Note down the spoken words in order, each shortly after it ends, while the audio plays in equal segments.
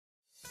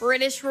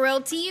British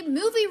royalty,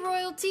 movie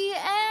royalty,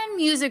 and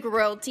music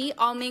royalty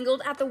all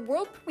mingled at the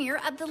world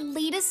premiere of the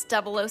latest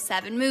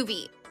 007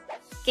 movie.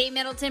 Kate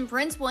Middleton,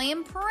 Prince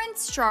William,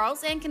 Prince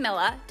Charles, and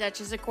Camilla,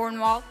 Duchess of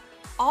Cornwall,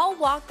 all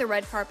walked the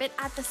red carpet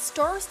at the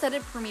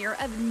star-studded premiere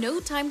of No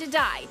Time to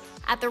Die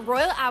at the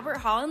Royal Albert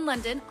Hall in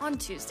London on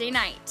Tuesday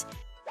night.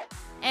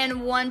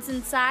 And once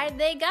inside,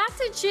 they got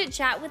to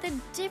chit-chat with a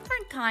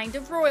different kind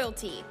of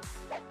royalty.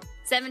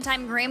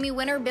 Seven-time Grammy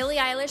winner Billie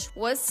Eilish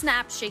was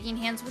snapped shaking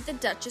hands with the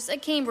Duchess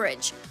of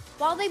Cambridge,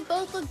 while they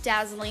both looked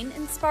dazzling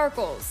in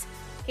sparkles.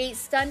 Kate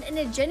stunned in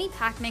a Jenny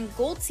Pacman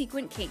gold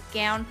sequin cake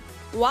gown,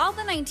 while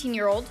the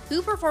 19-year-old,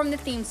 who performed the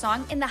theme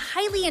song in the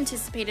highly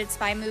anticipated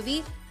spy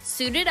movie,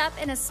 suited up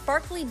in a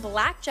sparkly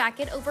black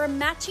jacket over a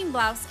matching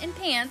blouse and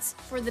pants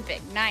for the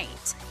big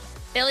night.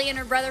 Billie and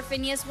her brother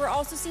Phineas were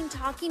also seen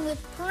talking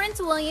with Prince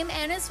William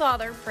and his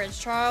father, Prince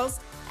Charles,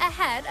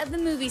 ahead of the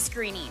movie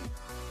screening.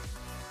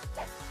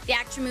 The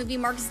action movie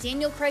marks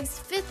Daniel Craig's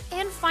fifth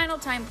and final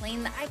time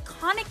playing the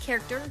iconic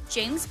character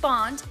James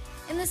Bond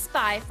in the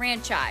spy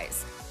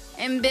franchise.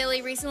 And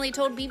Billie recently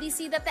told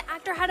BBC that the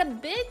actor had a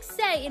big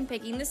say in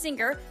picking the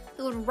singer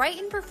who would write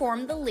and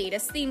perform the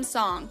latest theme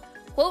song.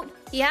 Quote,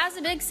 "He has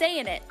a big say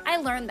in it. I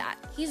learned that.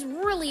 He's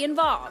really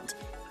involved,"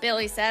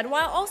 Billie said,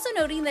 while also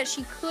noting that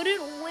she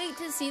couldn't wait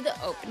to see the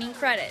opening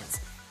credits,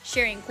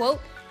 sharing, quote,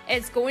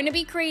 "It's going to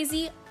be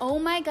crazy. Oh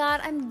my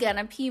god, I'm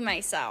gonna pee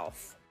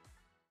myself."